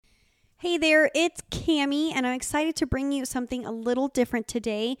Hey there, it's Cammie, and I'm excited to bring you something a little different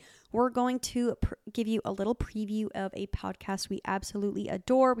today. We're going to give you a little preview of a podcast we absolutely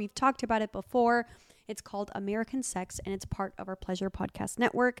adore. We've talked about it before. It's called American Sex, and it's part of our Pleasure Podcast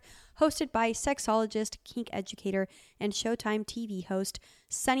Network, hosted by sexologist, kink educator, and Showtime TV host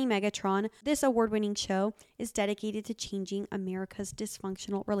Sunny Megatron. This award-winning show is dedicated to changing America's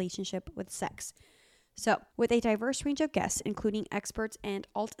dysfunctional relationship with sex. So, with a diverse range of guests, including experts and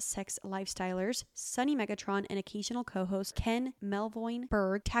alt-sex lifestylers, Sunny Megatron and occasional co-host Ken Melvoin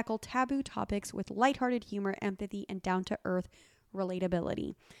Berg tackle taboo topics with lighthearted humor, empathy, and down-to-earth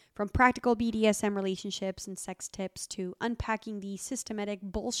relatability. From practical BDSM relationships and sex tips to unpacking the systematic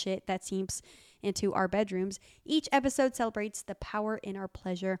bullshit that seeps into our bedrooms, each episode celebrates the power in our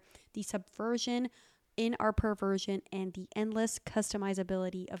pleasure, the subversion in our perversion, and the endless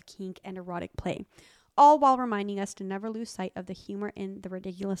customizability of kink and erotic play, all while reminding us to never lose sight of the humor and the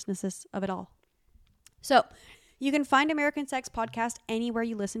ridiculousness of it all. So, you can find American Sex Podcast anywhere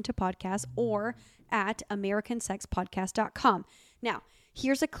you listen to podcasts or at americansexpodcast.com. Now,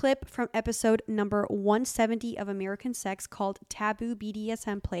 here's a clip from episode number 170 of American Sex called Taboo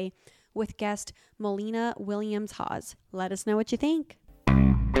BDSM Play with guest Melina Williams-Hawes. Let us know what you think.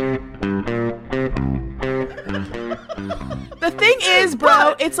 The thing is,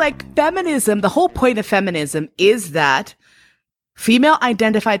 bro, it's like feminism. The whole point of feminism is that female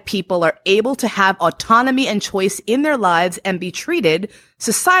identified people are able to have autonomy and choice in their lives and be treated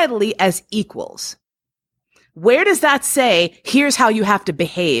societally as equals. Where does that say, here's how you have to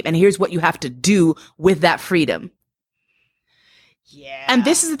behave and here's what you have to do with that freedom? Yeah. And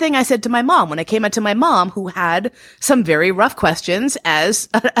this is the thing I said to my mom when I came out to my mom, who had some very rough questions as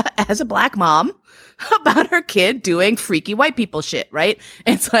a black mom about her kid doing freaky white people shit, right?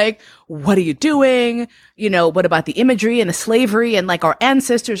 It's like, what are you doing? You know, what about the imagery and the slavery and like our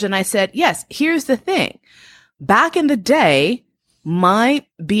ancestors? And I said, yes, here's the thing. Back in the day, my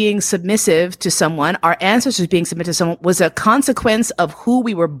being submissive to someone, our ancestors being submissive to someone, was a consequence of who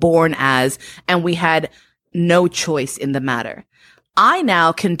we were born as, and we had no choice in the matter. I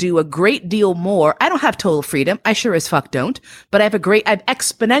now can do a great deal more. I don't have total freedom. I sure as fuck don't. But I've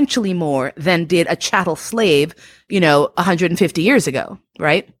exponentially more than did a chattel slave, 150 years ago,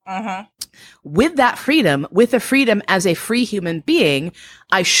 right? Uh-huh. With that freedom, with the freedom as a free human being,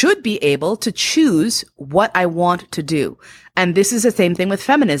 I should be able to choose what I want to do. And this is the same thing with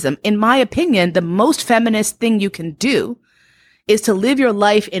feminism. In my opinion, the most feminist thing you can do is to live your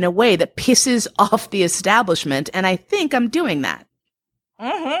life in a way that pisses off the establishment. And I think I'm doing that.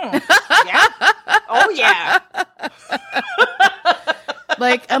 Mm-hmm. Yeah. Oh, yeah.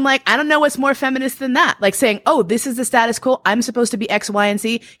 I don't know what's more feminist than that. Like saying, oh, this is the status quo. I'm supposed to be X, Y, and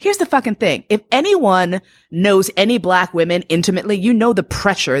Z. Here's the fucking thing. If anyone knows any black women intimately, you know the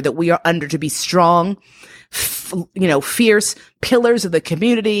pressure that we are under to be strong, fierce pillars of the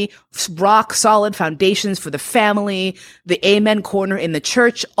community, rock solid foundations for the family, the amen corner in the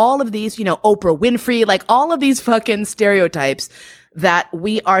church, all of these, Oprah Winfrey, like all of these fucking stereotypes that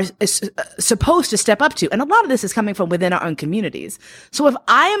we are supposed to step up to. And a lot of this is coming from within our own communities. So if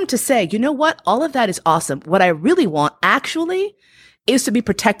I am to say, you know what, all of that is awesome. What I really want actually is to be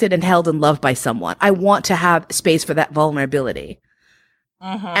protected and held and loved by someone. I want to have space for that vulnerability.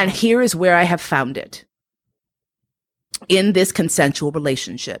 Uh-huh. And here is where I have found it. In this consensual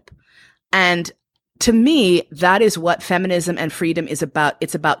relationship. And to me, that is what feminism and freedom is about.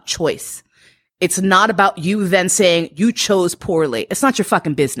 It's about choice. It's not about you then saying you chose poorly. It's not your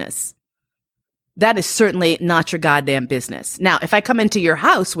fucking business. That is certainly not your goddamn business. Now, if I come into your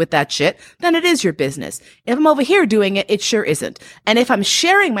house with that shit, then it is your business. If I'm over here doing it, it sure isn't. And if I'm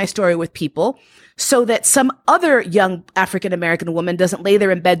sharing my story with people so that some other young African-American woman doesn't lay there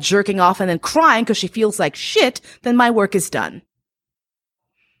in bed jerking off and then crying because she feels like shit, then my work is done.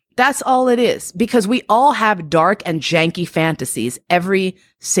 That's all it is, because we all have dark and janky fantasies, every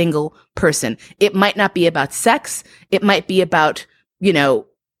single person. It might not be about sex. It might be about,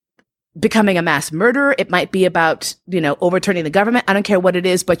 becoming a mass murderer. It might be about, overturning the government. I don't care what it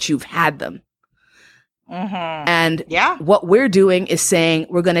is, but you've had them. Mm-hmm. And what we're doing is saying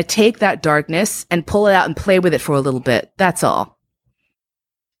we're going to take that darkness and pull it out and play with it for a little bit. That's all.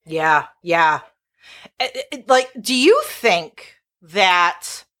 Yeah. Yeah. Do you think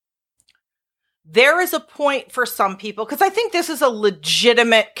that there is a point for some people, because I think this is a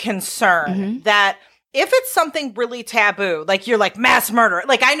legitimate concern, that if it's something really taboo, like you're like mass murder,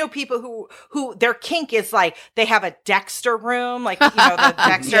 like I know people who their kink is like they have a Dexter room, like, the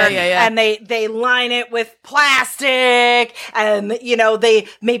Dexter, and they line it with plastic, and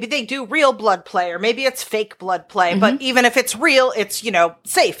maybe they do real blood play, or maybe it's fake blood play, but even if it's real, it's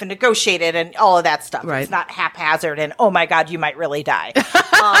safe and negotiated and all of that stuff. Right. It's not haphazard, and oh my God, you might really die.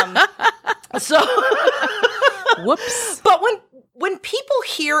 So, whoops. But when people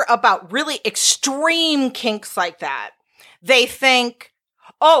hear about really extreme kinks like that, they think,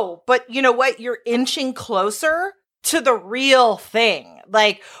 oh, but you know what? You're inching closer to the real thing.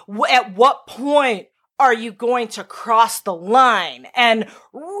 Like, at what point are you going to cross the line and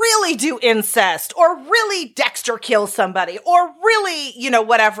really do incest, or really Dexter kill somebody, or really,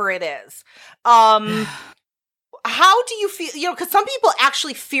 whatever it is? How do you feel, because some people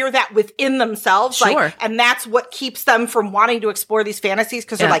actually fear that within themselves. Sure. Like, and that's what keeps them from wanting to explore these fantasies,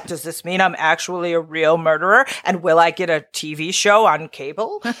 because they're like, does this mean I'm actually a real murderer? And will I get a TV show on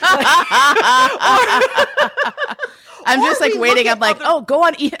cable? I'm just like waiting. I'm like,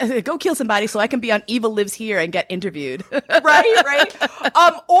 go kill somebody so I can be on Evil Lives Here and get interviewed. Right.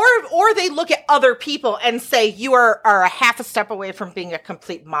 Or they look at other people and say you are a half a step away from being a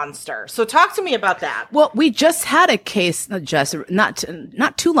complete monster. So talk to me about that. Well, we just had a case, not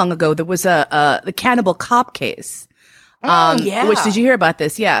too long ago. There was the cannibal cop case. Which, did you hear about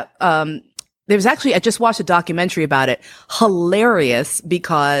this? Yeah. There was actually, I just watched a documentary about it. Hilarious,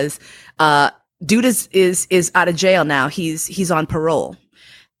 because dude is out of jail now. He's on parole.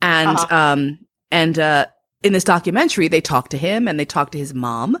 And in this documentary, they talk to him and they talk to his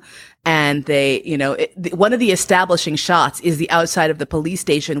mom, and they, one of the establishing shots is the outside of the police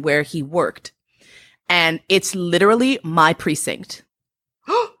station where he worked. And it's literally my precinct.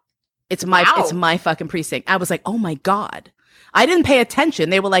 It's my fucking precinct. I was like, oh my God. I didn't pay attention.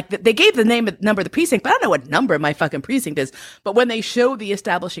 They were like, they gave the name and number of the precinct, but I don't know what number my fucking precinct is. But when they showed the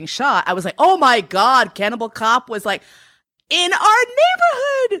establishing shot, I was like, oh my God, Cannibal Cop was like in our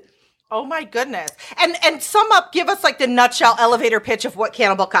neighborhood. Oh my goodness. And give us like the nutshell elevator pitch of what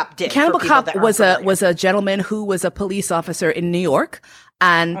Cannibal Cop did. Cannibal Cop was a gentleman who was a police officer in New York.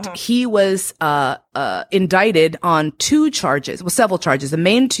 And he was indicted on several charges. The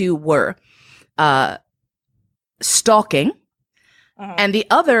main two were stalking, and the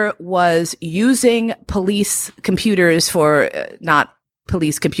other was using police computers for not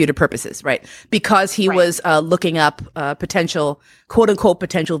police computer purposes, right? Because he was looking up potential, quote unquote,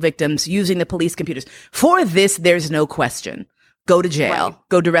 potential victims using the police computers. For this, there's no question. Go to jail. Right.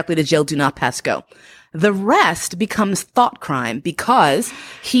 Go directly to jail. Do not pass go. The rest becomes thought crime because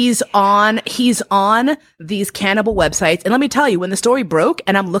he's on these cannibal websites. And let me tell you, when the story broke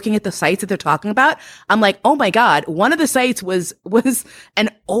and I'm looking at the sites that they're talking about, I'm like, oh my God, one of the sites was an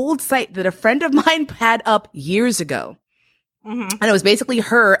old site that a friend of mine had up years ago. And it was basically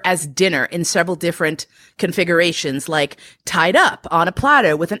her as dinner in several different configurations, like tied up on a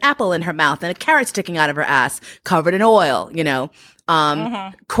platter with an apple in her mouth and a carrot sticking out of her ass, covered in oil,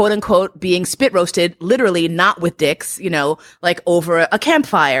 quote unquote, being spit roasted, literally not with dicks, like over a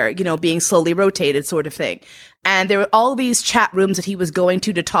campfire, being slowly rotated sort of thing. And there were all these chat rooms that he was going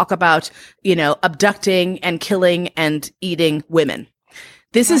to talk about, abducting and killing and eating women.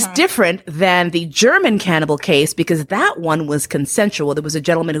 This is different than the German cannibal case because that one was consensual. There was a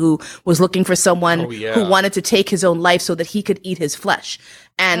gentleman who was looking for someone who wanted to take his own life so that he could eat his flesh.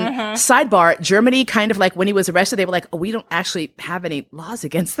 And sidebar, Germany kind of like when he was arrested, they were like, oh, we don't actually have any laws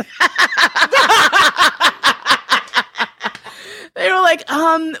against that. They were like,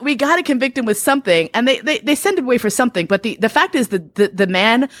 we got to convict him with something. And they sent him away for something. But the fact is the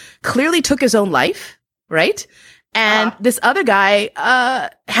man clearly took his own life, right? And this other guy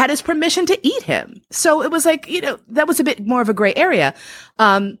had his permission to eat him. So it was like, that was a bit more of a gray area.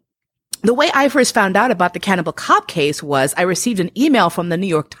 The way I first found out about the Cannibal Cop case was I received an email from the New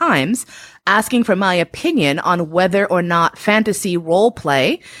York Times asking for my opinion on whether or not fantasy role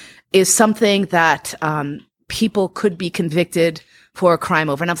play is something that people could be convicted for a crime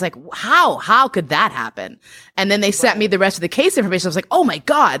over. And I was like, how could that happen? And then they sent me the rest of the case information. I was like, oh my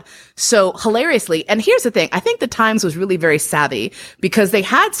God. So hilariously. And here's the thing. I think the Times was really very savvy because they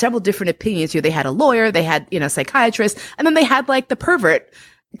had several different opinions here. They had a lawyer, they had, psychiatrist, and then they had like the pervert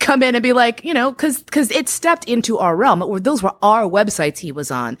come in and be like, cause it stepped into our realm. Those were our websites he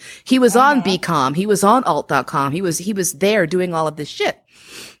was on. He was on BCom. He was on alt.com. He was there doing all of this shit.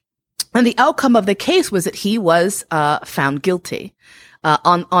 And the outcome of the case was that he was found guilty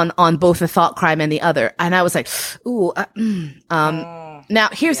on both the thought crime and the other. And I was like, ooh. Now,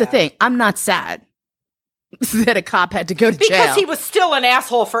 here's the thing. I'm not sad. that a cop had to go to jail. Because he was still an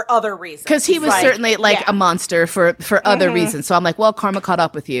asshole for other reasons. Because he was certainly a monster for other reasons. So I'm like, well, karma caught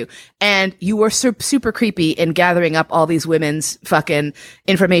up with you. And you were super creepy in gathering up all these women's fucking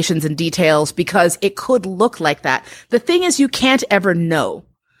informations and details because it could look like that. The thing is, you can't ever know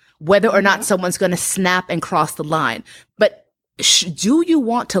whether or not someone's going to snap and cross the line. But do you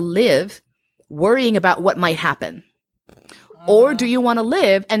want to live worrying about what might happen? Or do you want to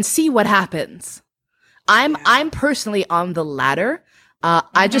live and see what happens? I'm personally on the latter.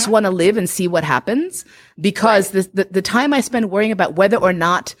 I just want to live and see what happens because the time I spend worrying about whether or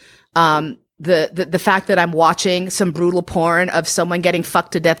not the fact that I'm watching some brutal porn of someone getting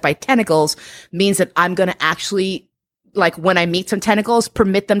fucked to death by tentacles means that I'm going to actually, like, when I meet some tentacles,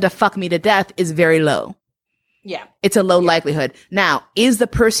 permit them to fuck me to death is very low. Yeah. It's a low likelihood. Now, is the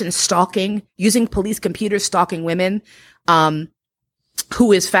person using police computers stalking women,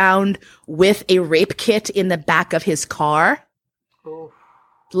 who is found with a rape kit in the back of his car? Ooh.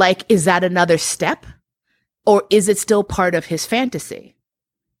 Like, is that another step? Or is it still part of his fantasy?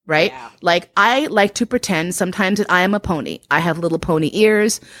 Right? Yeah. Like, I like to pretend sometimes that I am a pony. I have little pony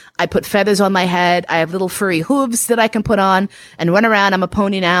ears. I put feathers on my head. I have little furry hooves that I can put on and run around. I'm a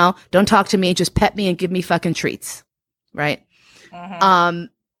pony now. Don't talk to me. Just pet me and give me fucking treats. Right? Am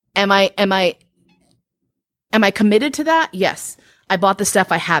I committed to that? Yes. I bought the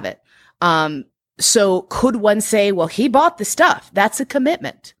stuff. I have it. So could one say, well, he bought the stuff. That's a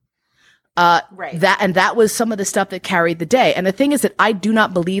commitment. Right. That was some of the stuff that carried the day. And the thing is that I do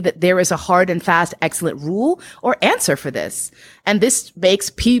not believe that there is a hard and fast, excellent rule or answer for this. And this makes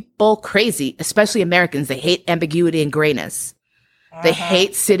people crazy, especially Americans. They hate ambiguity and grayness. They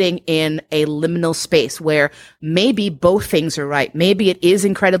hate sitting in a liminal space where maybe both things are right. Maybe it is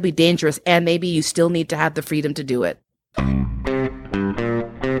incredibly dangerous and maybe you still need to have the freedom to do it.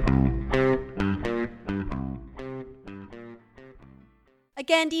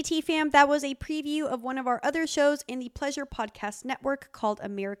 Again, DT fam, that was a preview of one of our other shows in the Pleasure Podcast Network called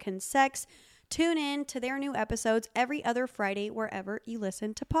American Sex. Tune in to their new episodes every other Friday wherever you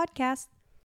listen to podcasts.